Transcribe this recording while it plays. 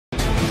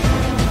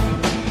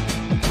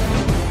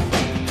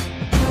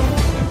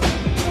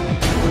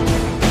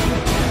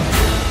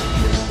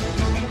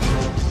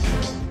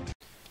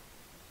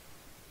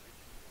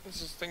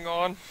going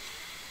on?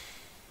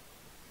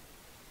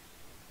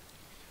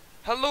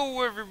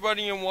 Hello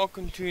everybody and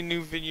welcome to a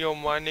new video.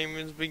 My name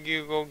is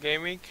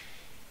Bigegogaming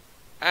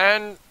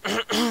and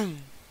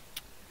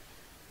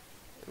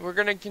we're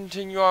gonna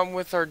continue on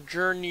with our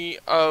journey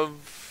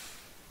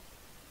of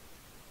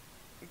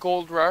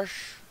Gold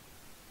Rush.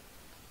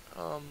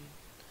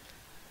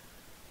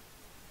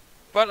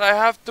 But I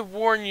have to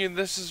warn you,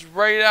 this is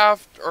right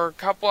after, or a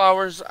couple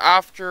hours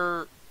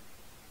after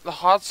the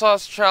hot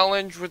sauce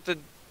challenge with the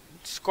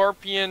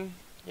scorpion.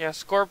 Yeah,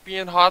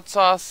 scorpion hot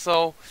sauce,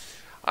 so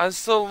I'm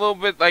still a little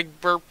bit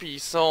like burpy,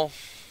 so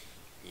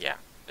yeah,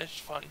 it's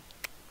fun.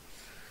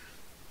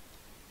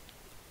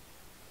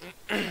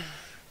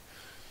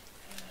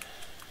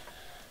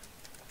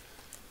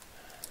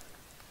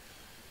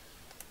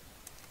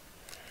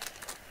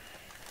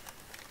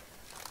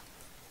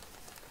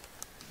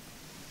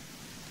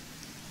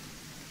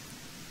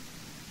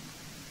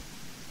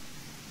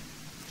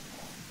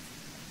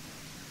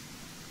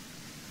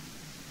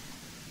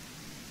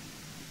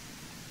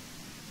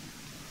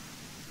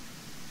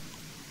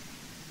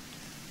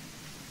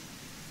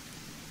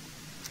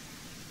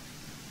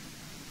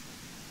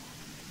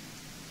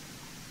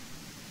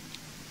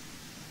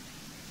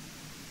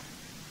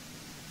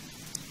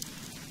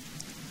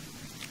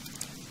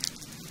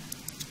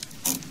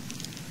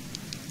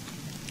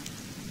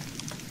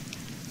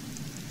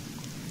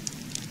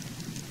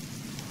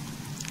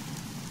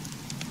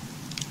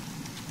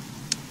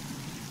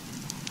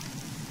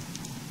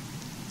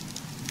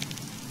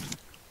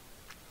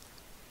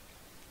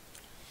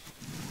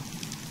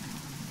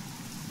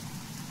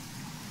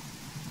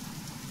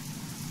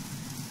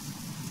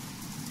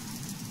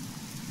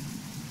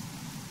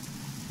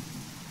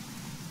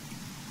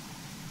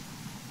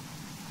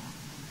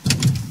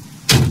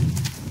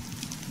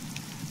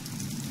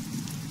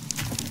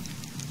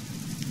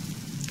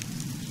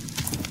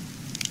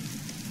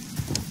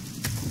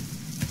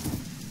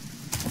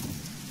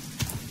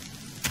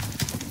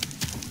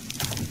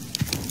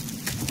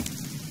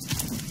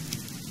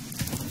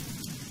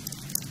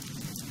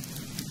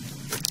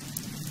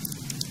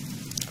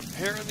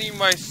 Apparently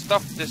my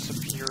stuff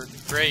disappeared.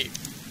 Great.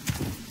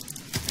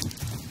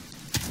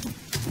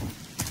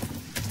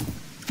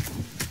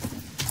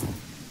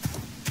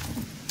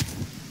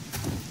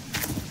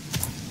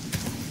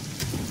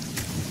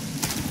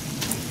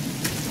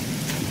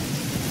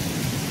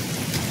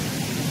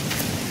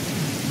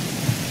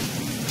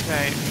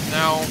 Okay,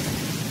 now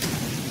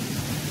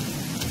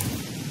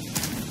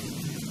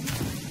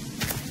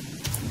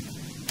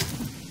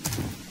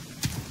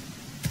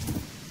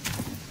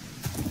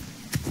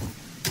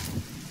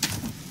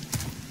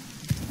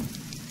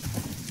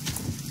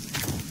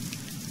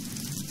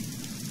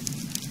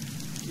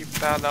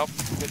that up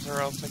because or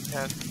else I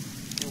can't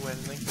do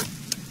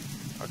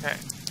anything. Okay.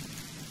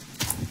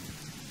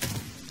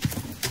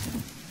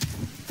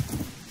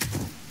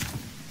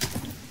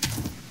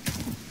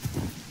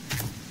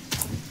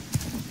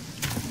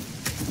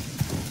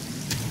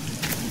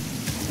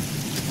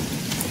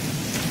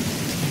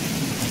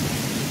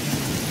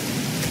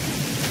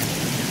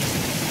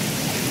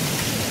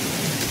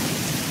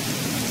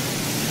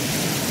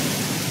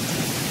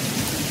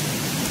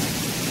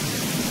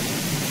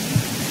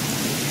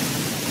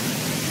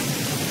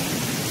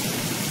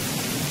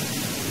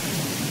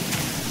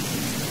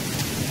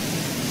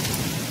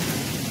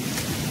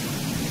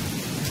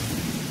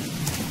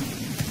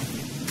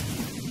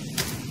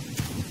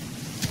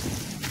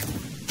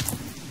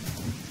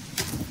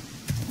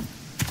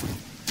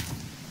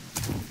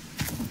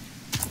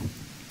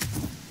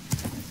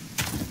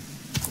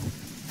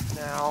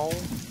 Now,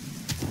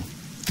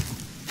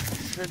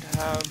 should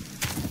have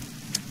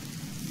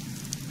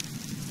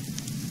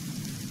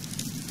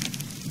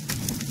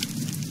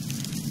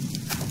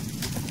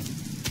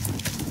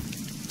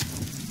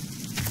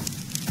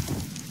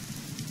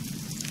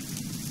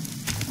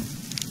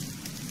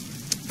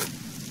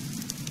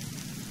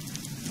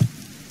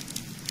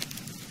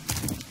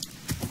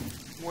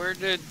where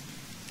did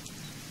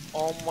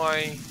all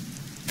my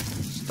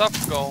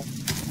stuff go?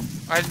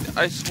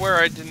 I swear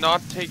I did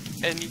not take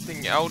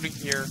anything out of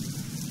here.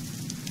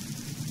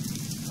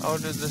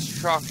 Out of this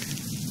truck. I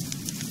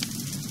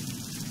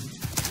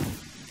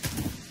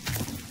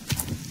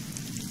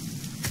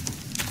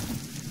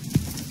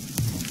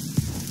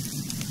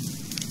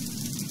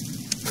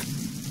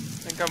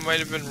think I might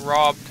have been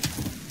robbed.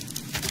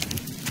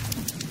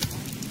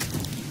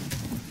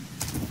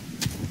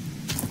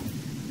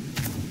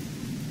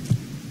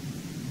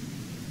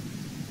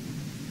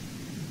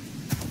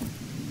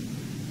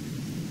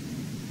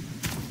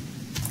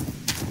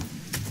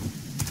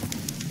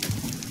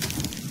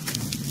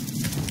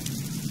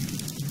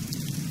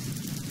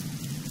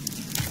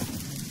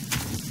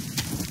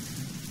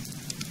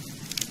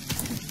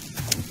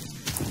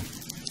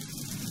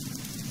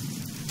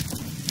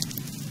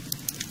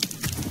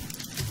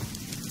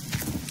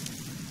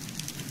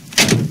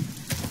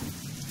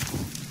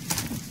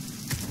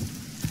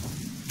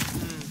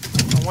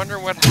 I wonder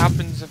what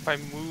happens if I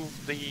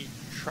move the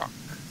truck out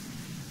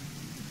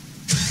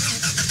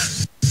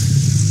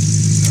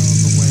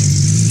of the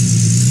way.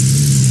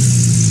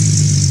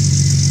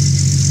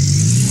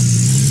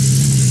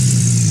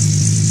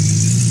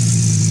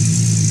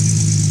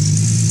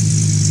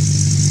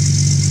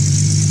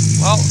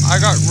 I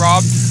got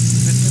robbed.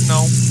 Good to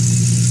know.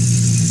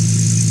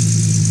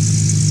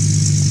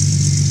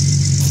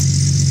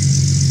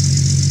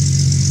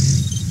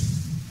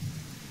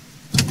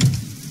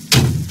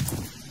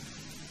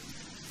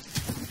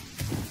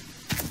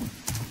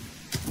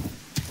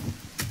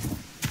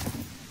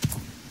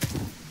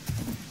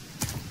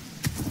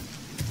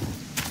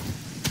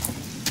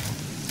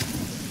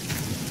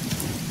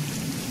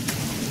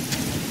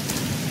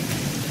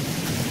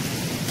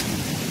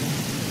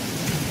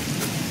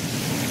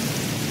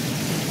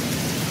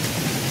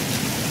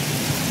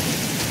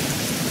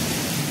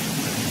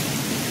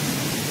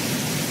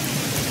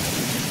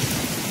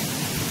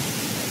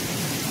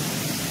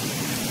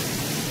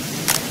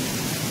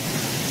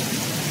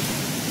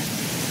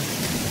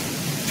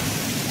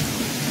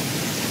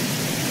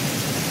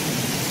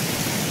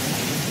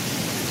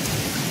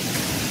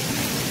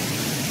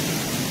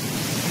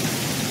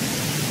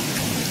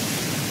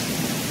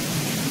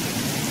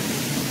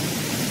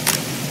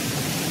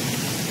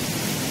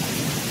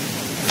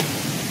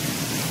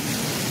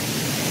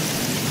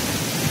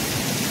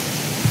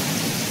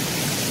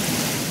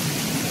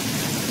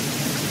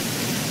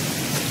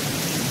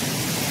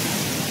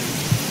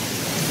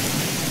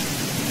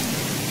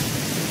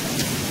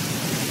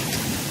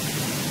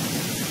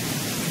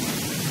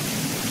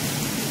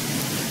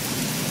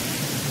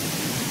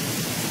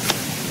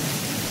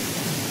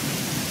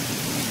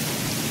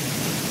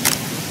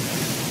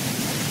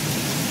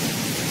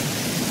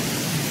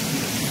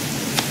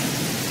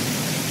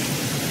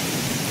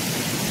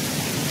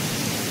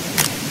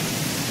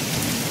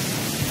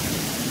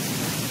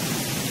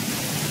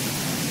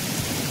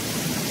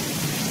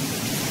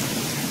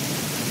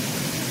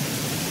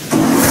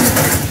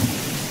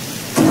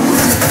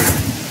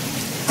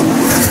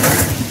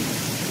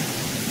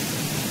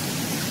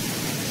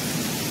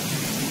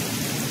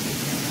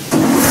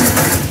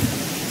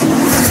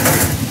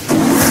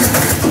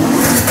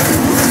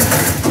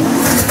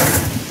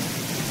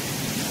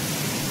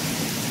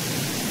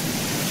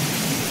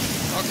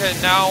 Okay,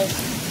 now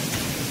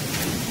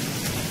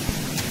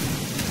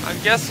I'm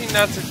guessing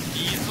that's a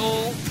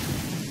diesel.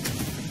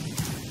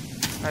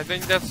 I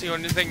think that's the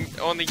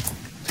only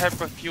type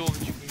of fuel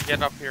that you can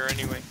get up here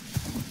anyway.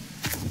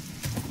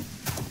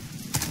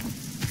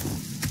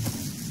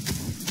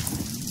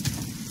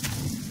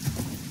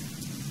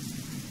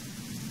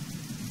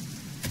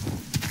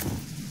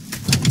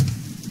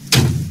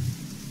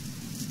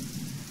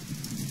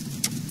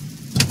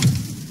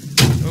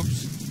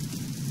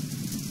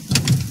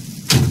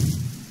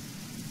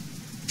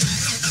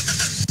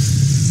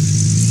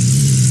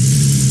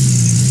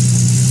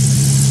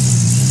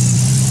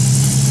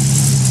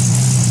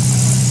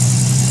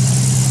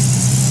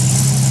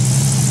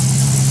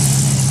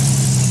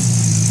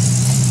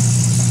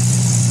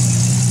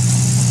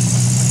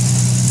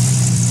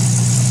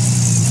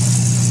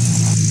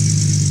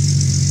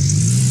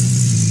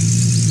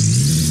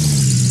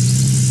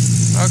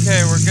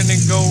 Okay, we're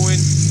gonna go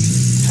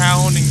into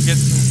town and get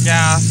some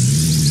gas.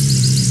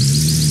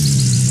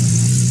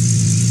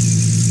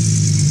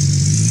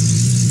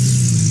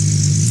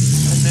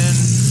 And then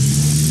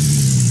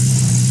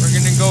we're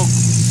gonna go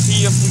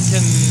see if we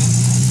can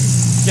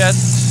get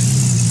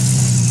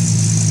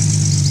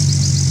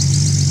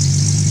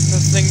the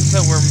things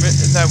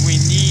that we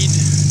need.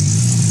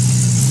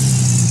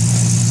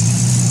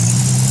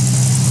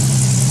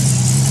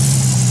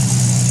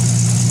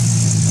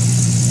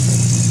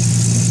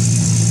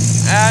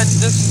 And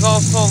this is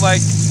also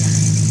like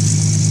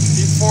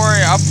before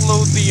I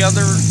upload the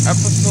other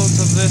episodes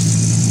of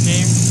this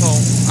game, so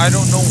I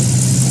don't know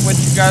what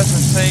you guys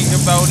are saying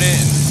about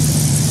it and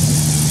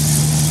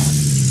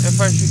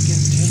if I should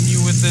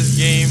continue with this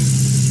game.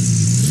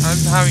 I'm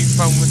having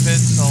fun with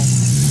it, so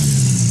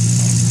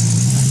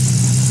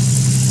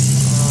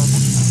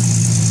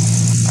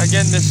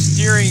again, the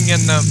steering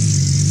and the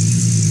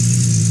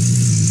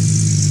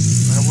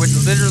I would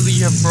literally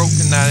have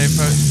broken that if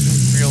it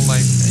was real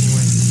life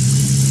anyway.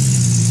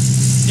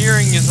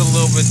 Steering is a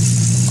little bit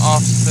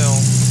off still,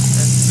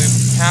 and the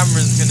camera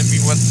is going to be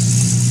what's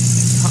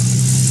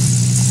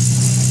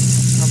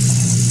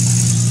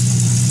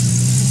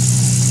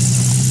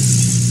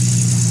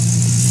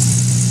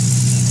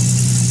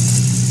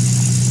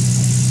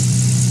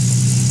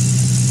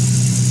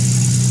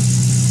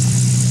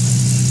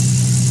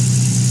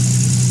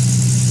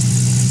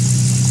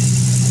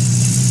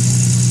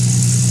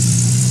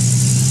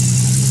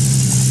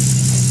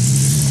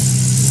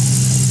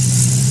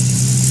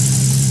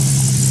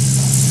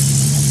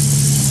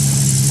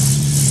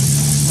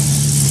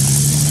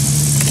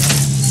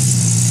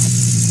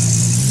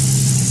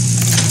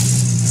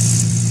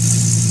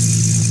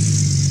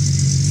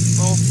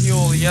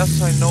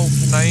yes, I know.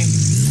 Can I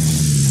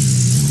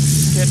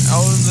get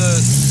out of the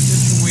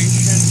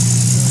situation?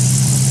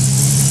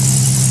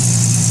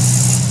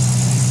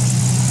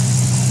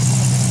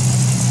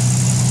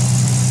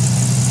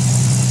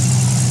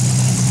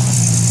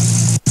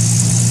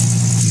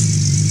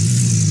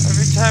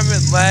 Every time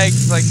it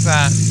lags like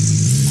that,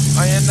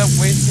 I end up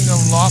wasting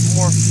a lot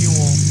more fuel.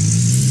 User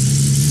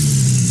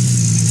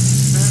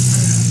joined your channel. Okay, we're gonna go into town and get some gas. And then we're gonna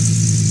go see if we can get the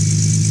things that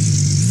we need.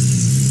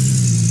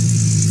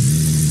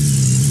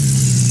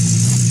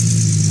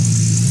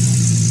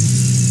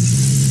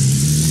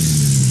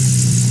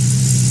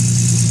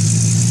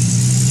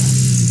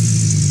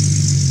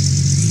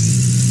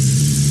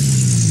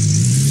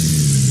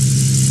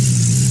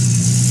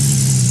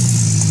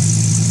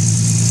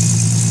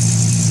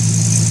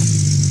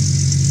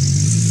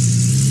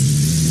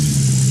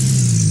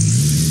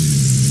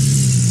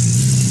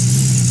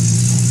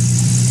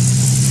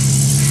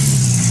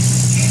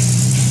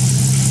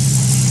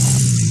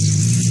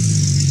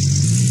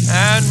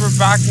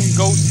 back in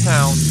Ghost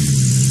Town.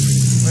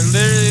 Where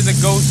literally the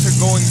ghosts are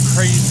going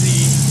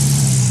crazy,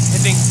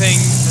 hitting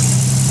things and...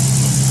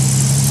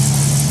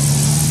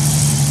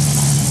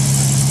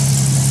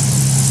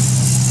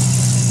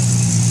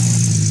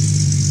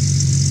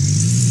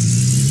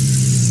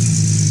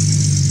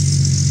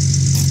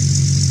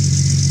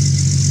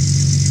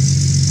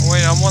 Oh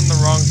wait, I'm on the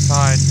wrong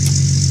side.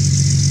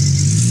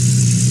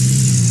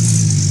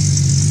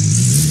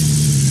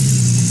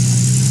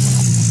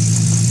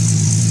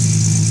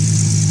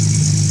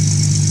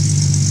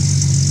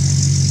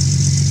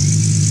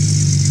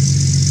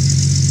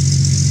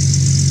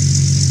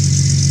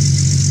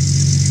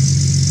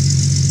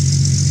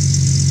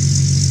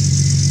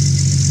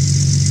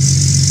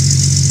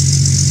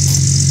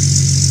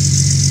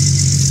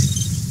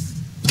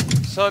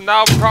 So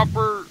now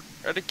proper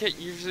etiquette,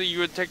 usually you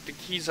would take the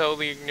keys out of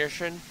the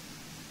ignition.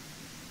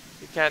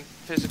 You can't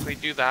physically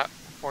do that,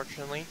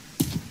 unfortunately.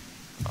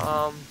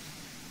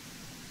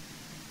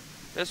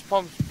 This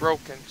pump's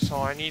broken,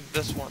 so I need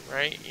this one,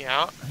 right?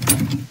 Yeah.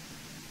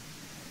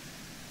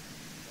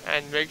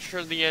 And make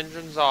sure the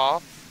engine's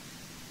off.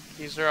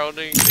 Keys are out of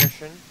the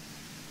ignition.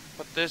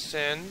 Put this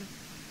in.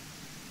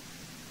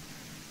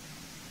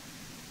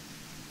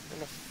 I'm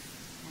gonna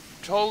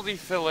totally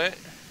fill it.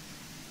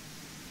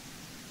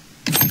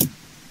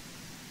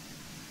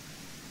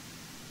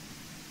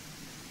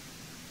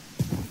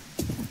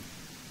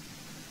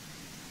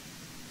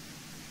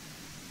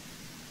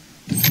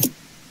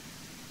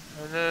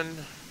 And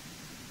then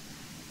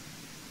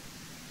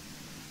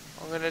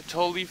I'm going to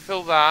totally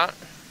fill that.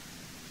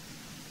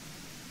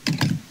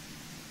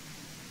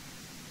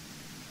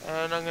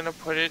 And I'm going to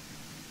put it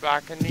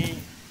back in the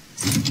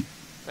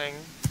thing.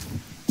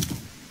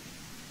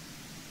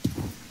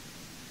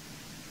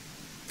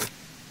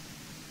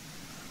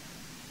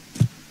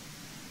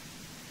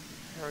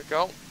 There we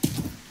go.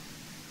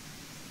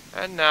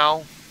 And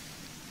now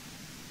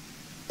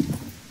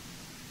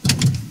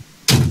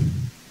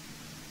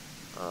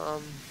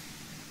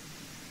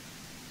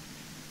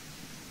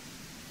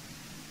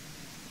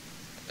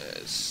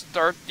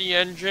start the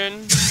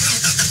engine. Should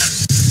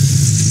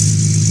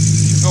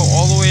go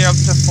all the way up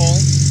to full.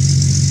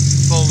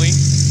 Slowly.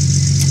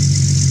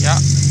 Yeah.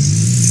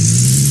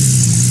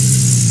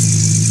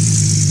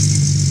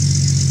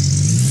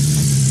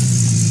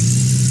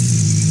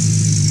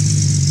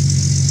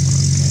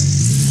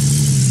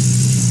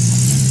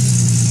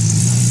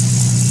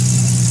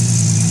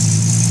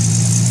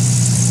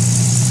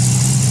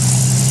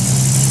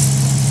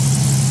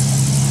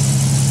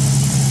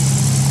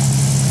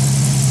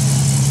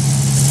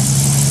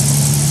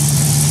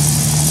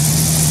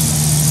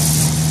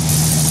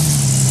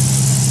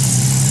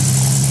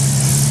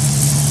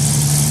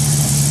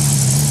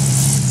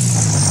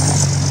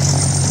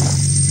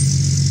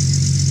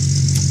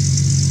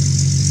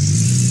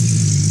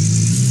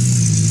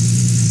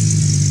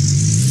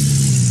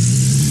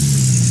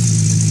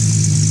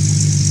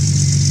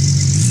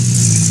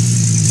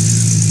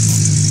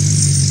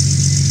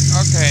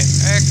 Okay,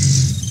 X,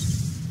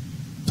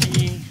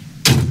 E,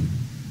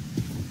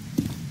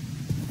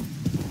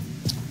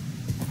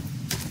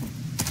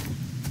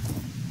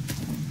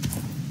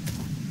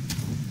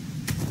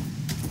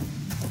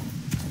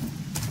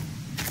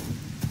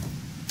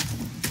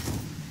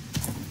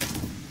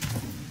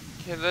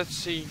 okay, let's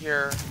see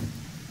here.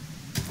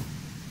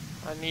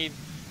 I need,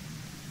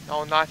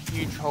 no, not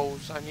huge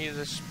hose. I need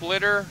a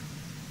splitter.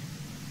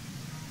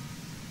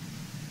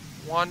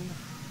 One,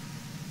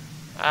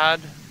 add.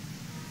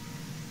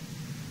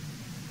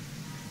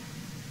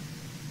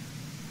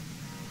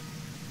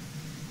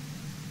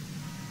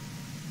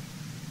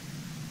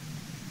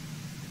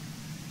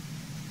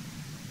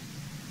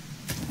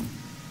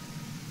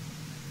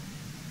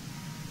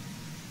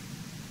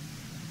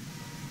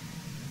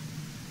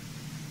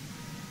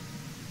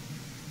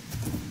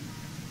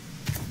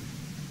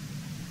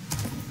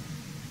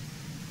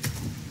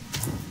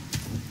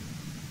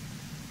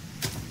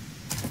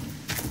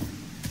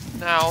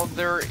 Now,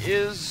 there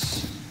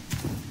is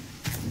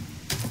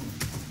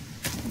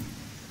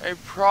a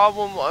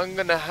problem I'm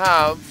gonna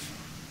have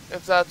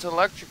if that's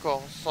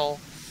electrical, so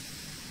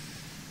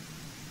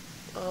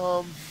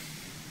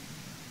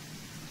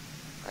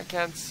I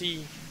can't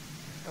see.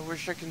 I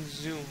wish I can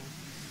zoom.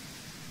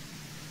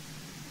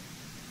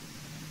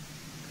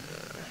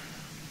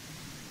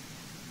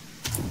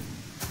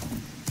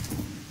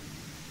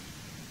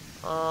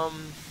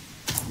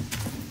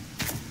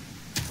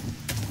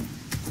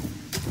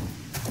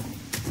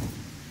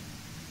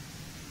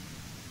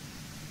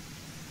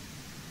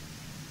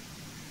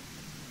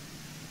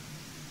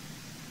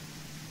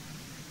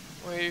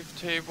 Wave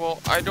table.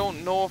 I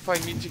don't know if I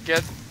need to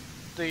get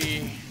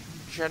the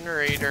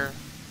generator.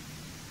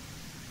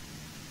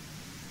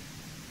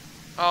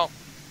 Oh.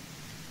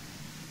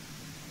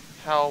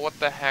 Hell, what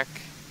the heck.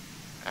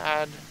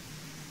 Add.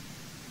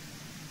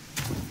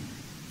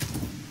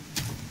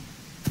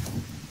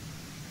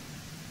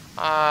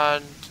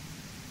 And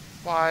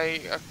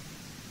by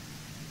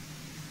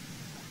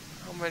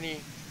how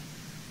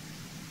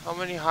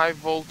many high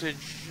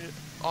voltage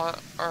are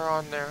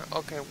on there?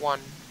 Okay, one.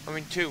 I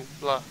mean 2,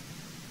 blah.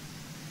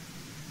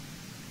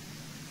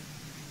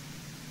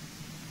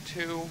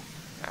 2,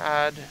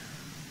 add.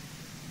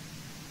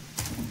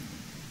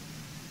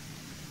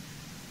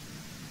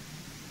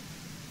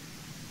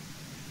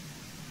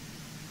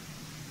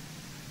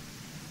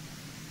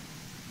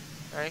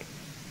 Right?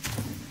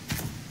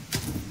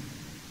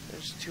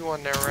 There's 2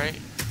 on there, right?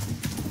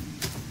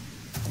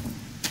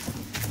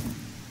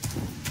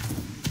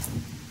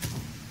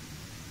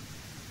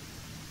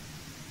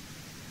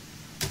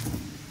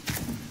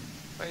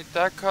 Wait,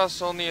 that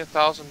costs only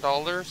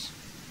 $1,000?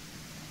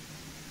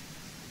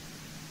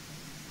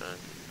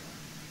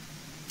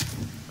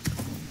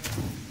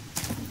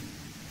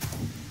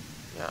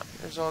 Yeah,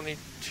 there's only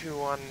 2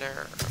 on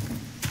there.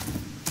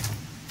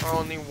 Or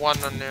only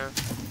 1 on there.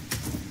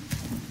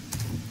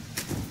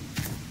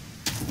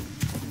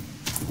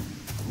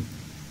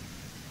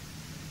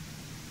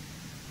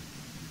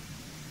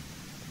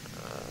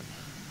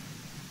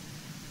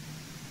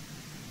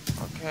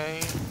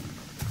 Okay.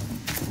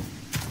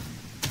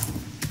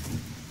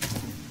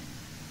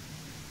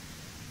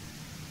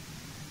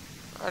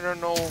 I don't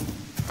know.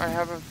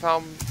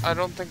 I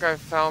don't think I've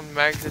found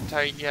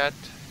magnetite yet,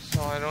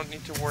 so I don't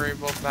need to worry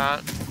about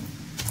that.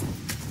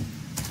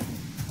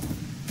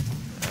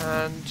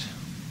 And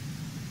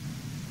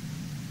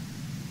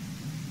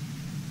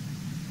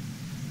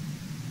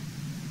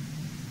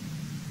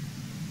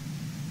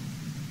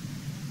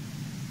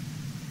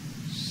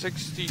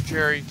 $60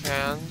 jerry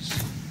cans.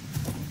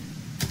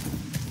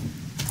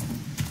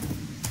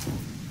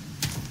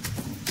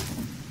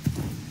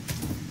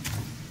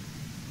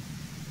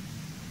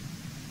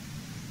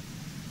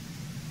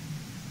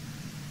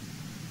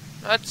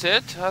 That's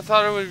it? I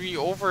thought it would be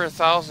over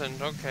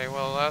 1,000. Okay,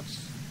 well that's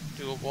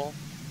doable.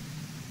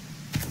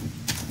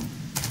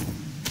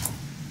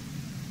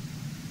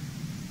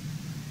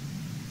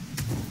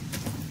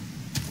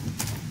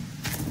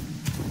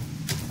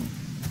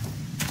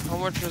 How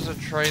much is a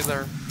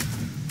trailer?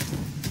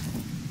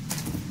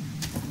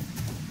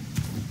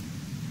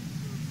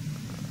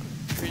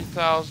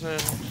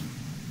 $3,000.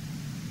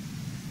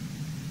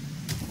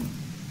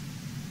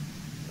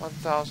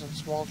 1,000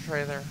 small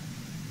trailer.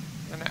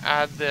 I'm gonna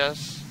add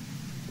this.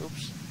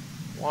 Oops.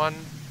 1,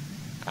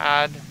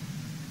 add.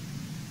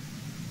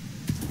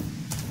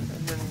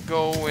 And then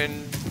go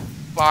and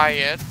buy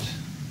it.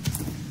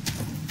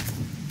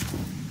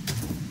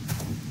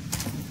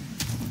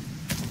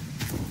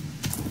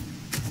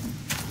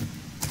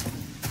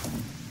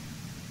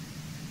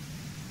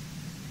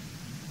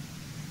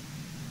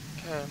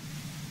 Okay.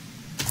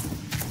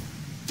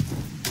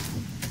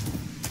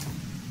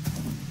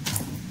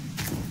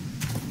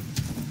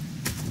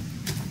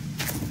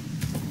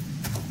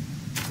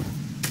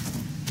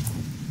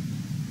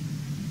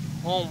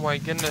 Oh my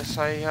goodness,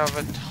 I have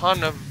a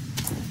ton of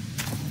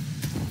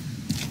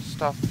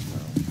stuff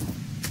now.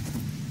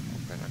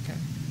 Open, okay.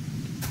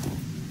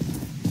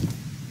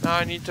 Now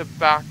I need to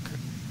back.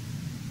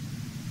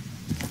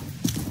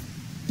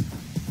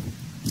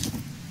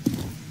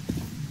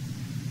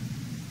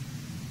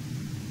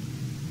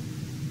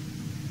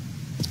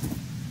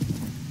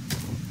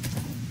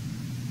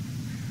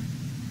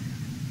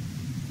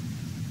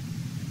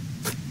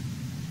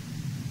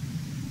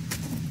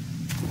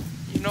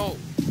 You know,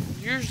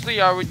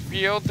 usually I would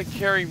be able to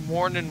carry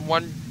more than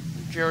 1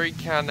 jerry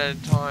can at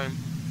a time.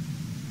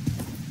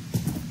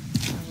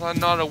 Cause I'm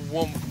not a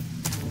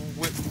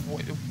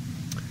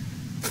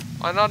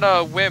I'm not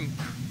a wimp.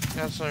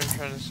 That's what I'm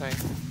trying to say.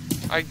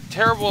 I'm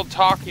terrible at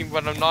talking,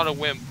 but I'm not a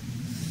wimp.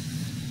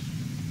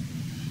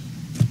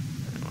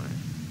 Anyway.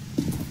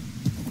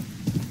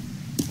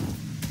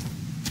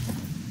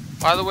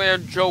 By the way,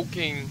 I'm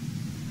joking.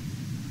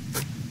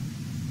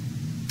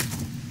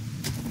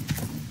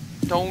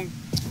 Don't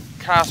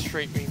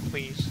castrate me,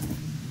 please.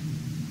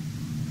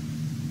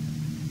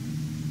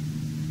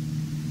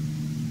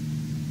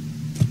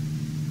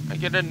 I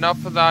get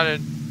enough of that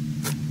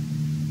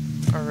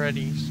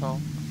already, so.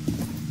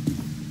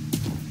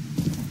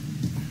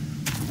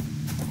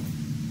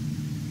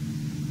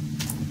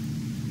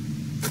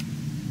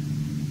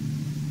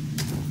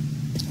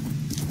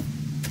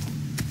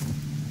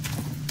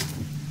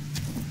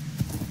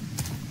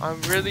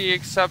 I'm really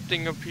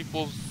accepting of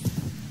people's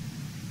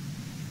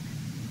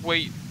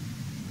weight,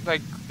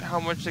 like how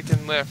much they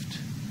can lift,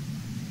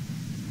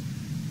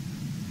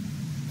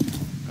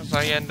 because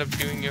I end up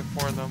doing it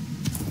for them.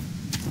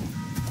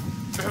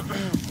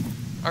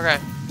 Okay.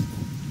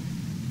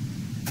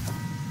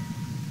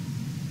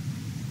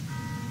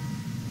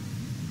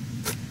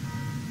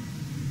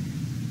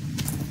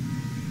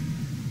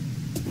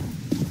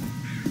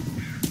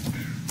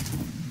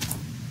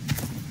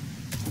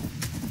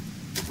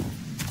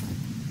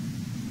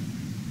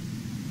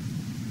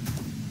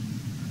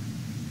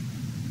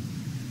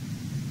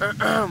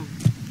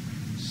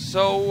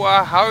 So,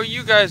 how are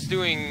you guys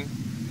doing?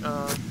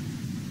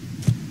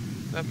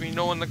 Let me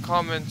know in the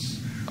comments.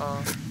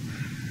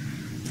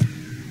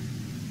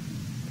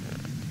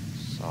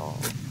 So,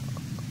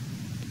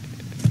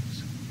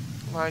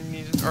 I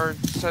need or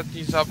set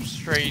these up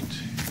straight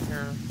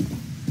here.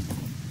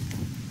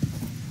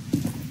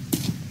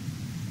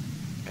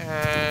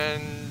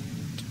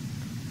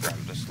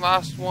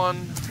 last one.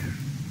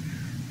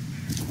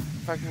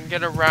 If I can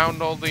get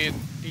around all these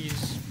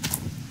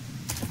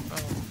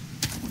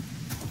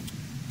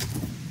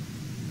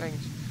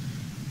things.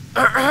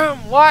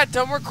 What?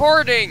 I'm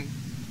recording!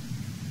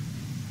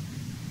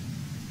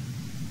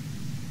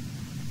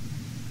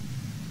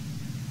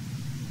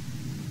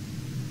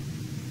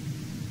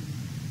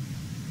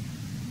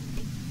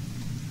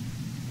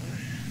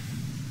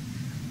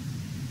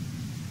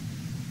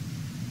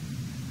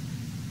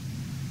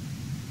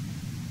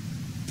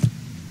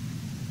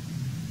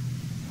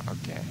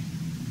 Okay.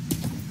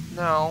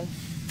 Now,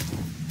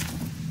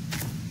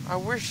 I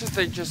wish that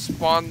they just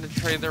spawned the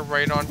trailer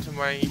right onto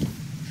my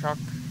truck.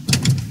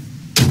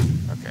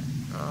 Okay.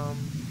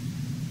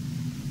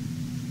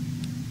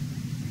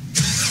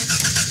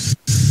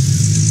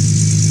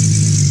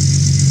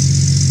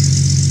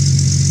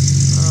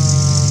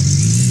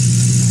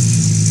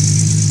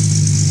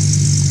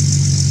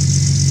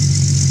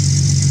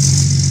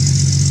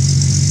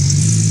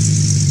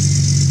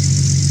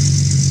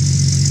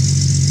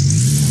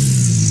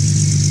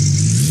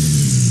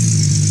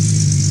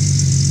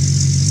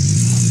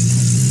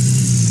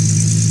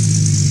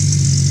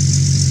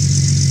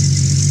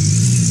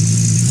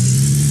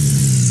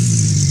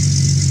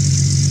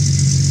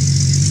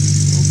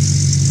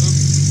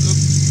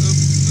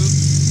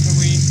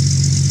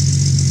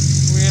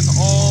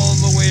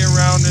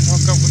 And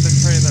hook up with the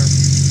trailer.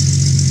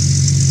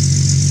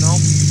 Nope.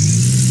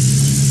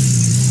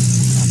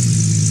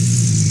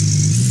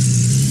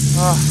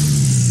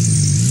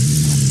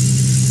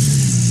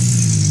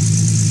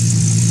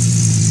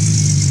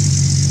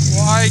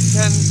 Why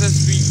can't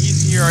this be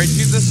easier? I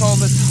do this all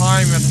the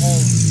time at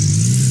home.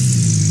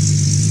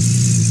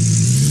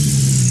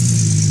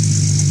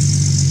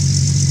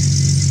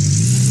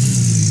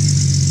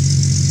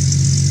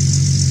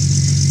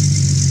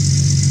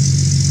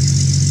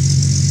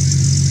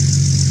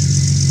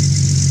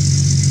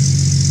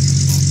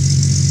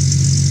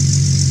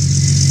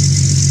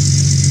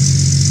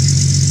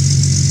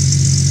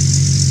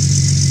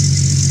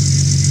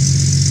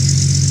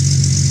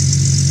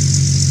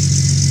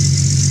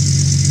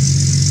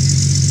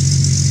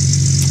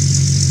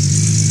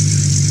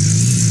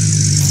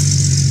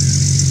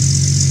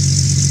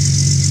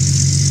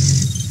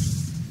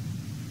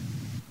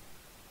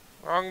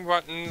 Wrong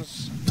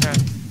buttons. Okay.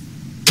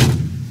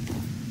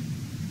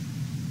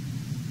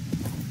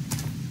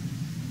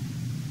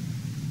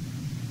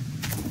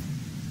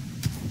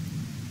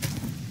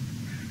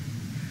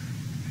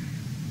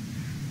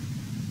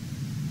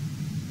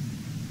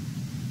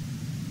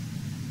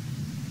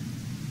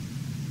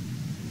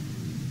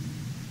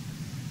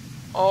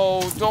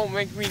 Oh, don't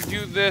make me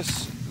do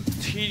this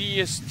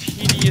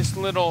tedious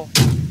little...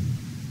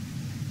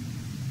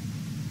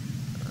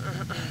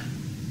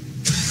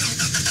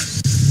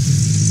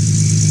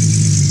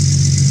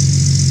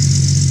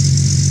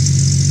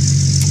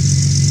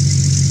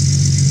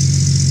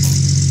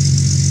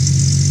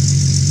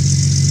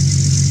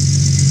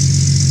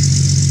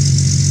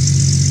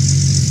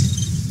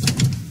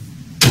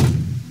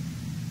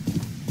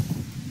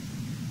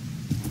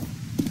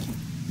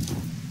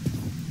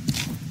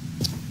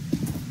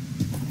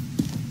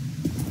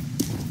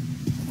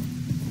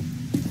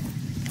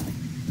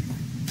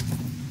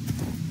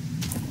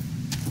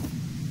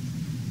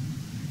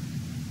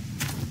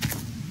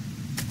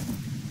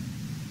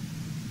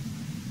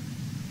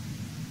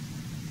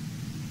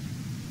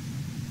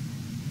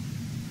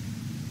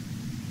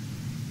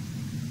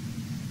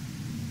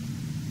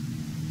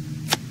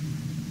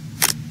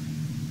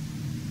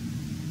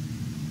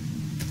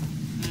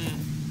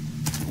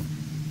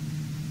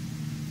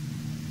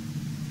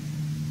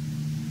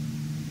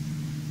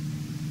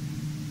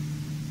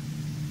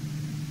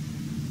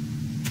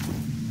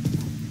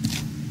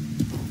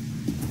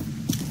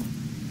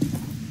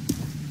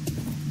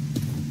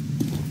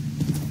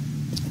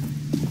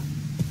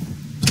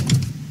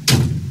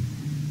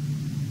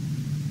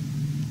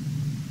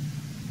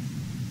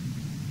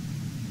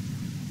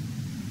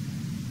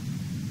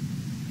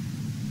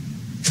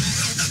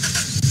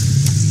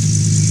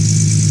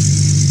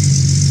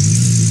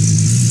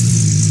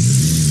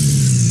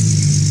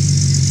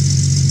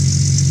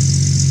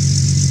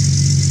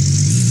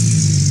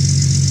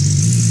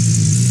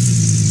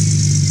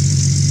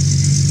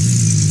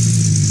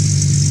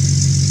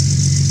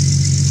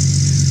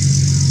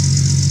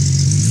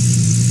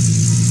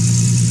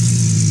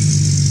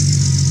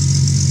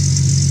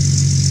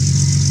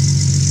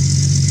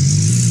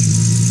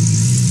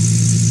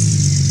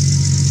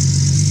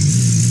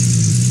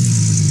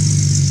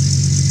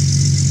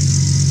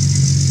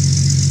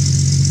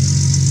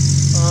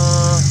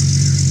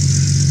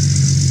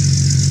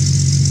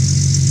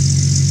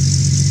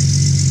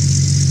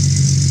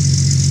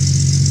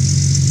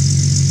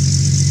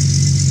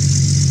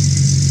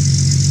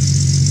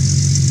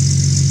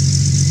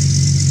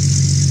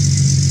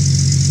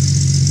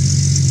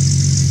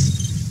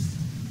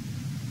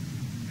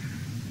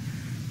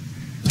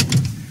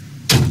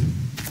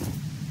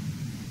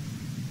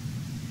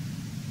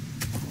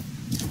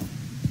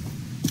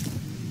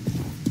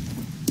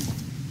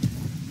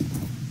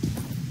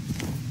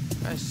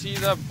 I see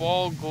that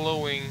ball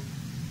glowing.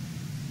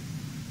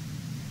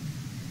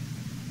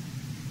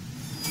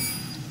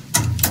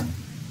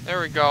 There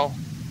we go.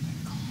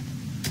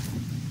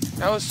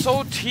 That was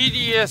so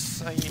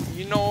tedious.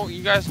 You know,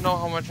 you guys know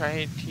how much I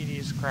hate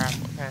tedious crap,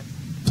 okay?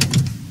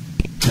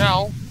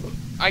 Now,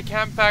 I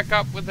can't back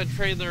up with a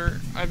trailer.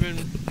 I've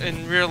been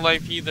in real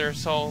life either,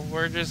 so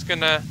we're just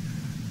gonna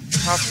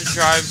have to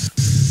drive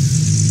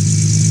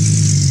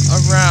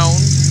around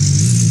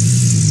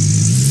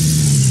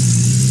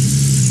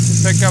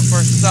to pick up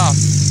our stuff.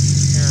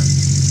 Here.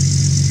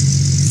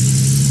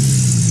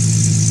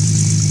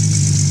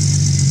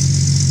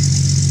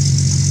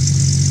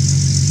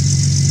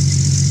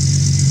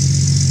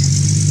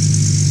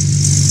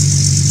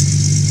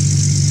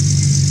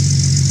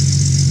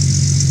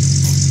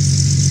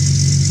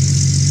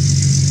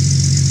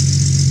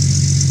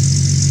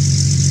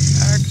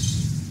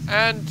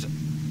 And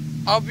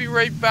I'll be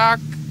right back.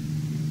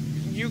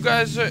 You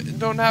guys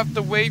don't have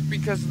to wait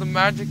because of the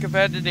magic of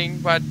editing,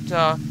 but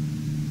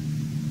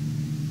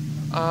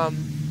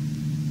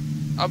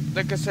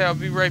like I say, I'll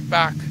be right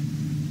back.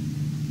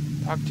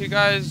 Talk to you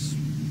guys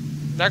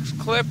next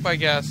clip, I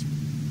guess.